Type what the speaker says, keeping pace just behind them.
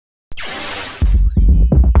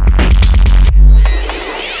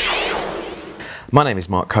My name is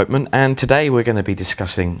Mark Copeman, and today we're going to be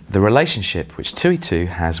discussing the relationship which 2E2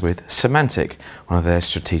 has with Symantec, one of their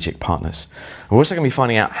strategic partners. We're also going to be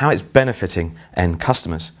finding out how it's benefiting end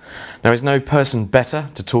customers. Now, there's no person better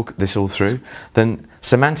to talk this all through than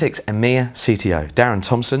Symantec's EMEA CTO, Darren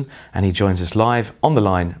Thompson, and he joins us live on the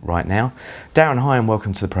line right now. Darren, hi and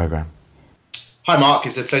welcome to the programme. Hi Mark,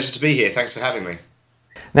 it's a pleasure to be here. Thanks for having me.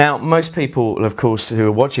 Now, most people, of course, who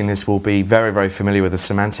are watching this will be very, very familiar with the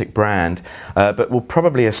Symantec brand, but will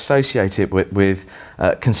probably associate it with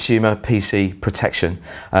consumer PC protection.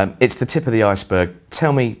 It's the tip of the iceberg.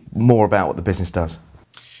 Tell me more about what the business does.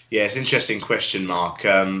 Yeah, it's an interesting question, Mark.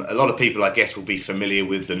 A lot of people, I guess, will be familiar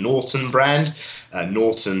with the Norton brand.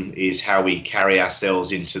 Norton is how we carry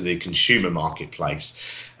ourselves into the consumer marketplace.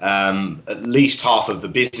 At least half of the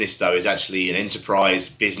business, though, is actually an enterprise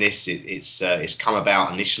business. It's come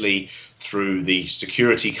about initially through the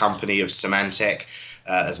security company of Symantec.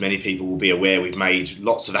 As many people will be aware, we've made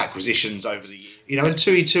lots of acquisitions over the years. You know, and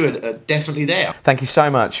 2E2 are definitely there. Thank you so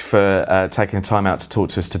much for taking the time out to talk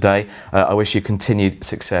to us today. I wish you continued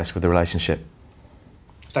success with the relationship.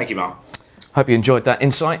 Thank you, Mark. Hope you enjoyed that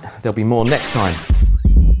insight. There'll be more next time.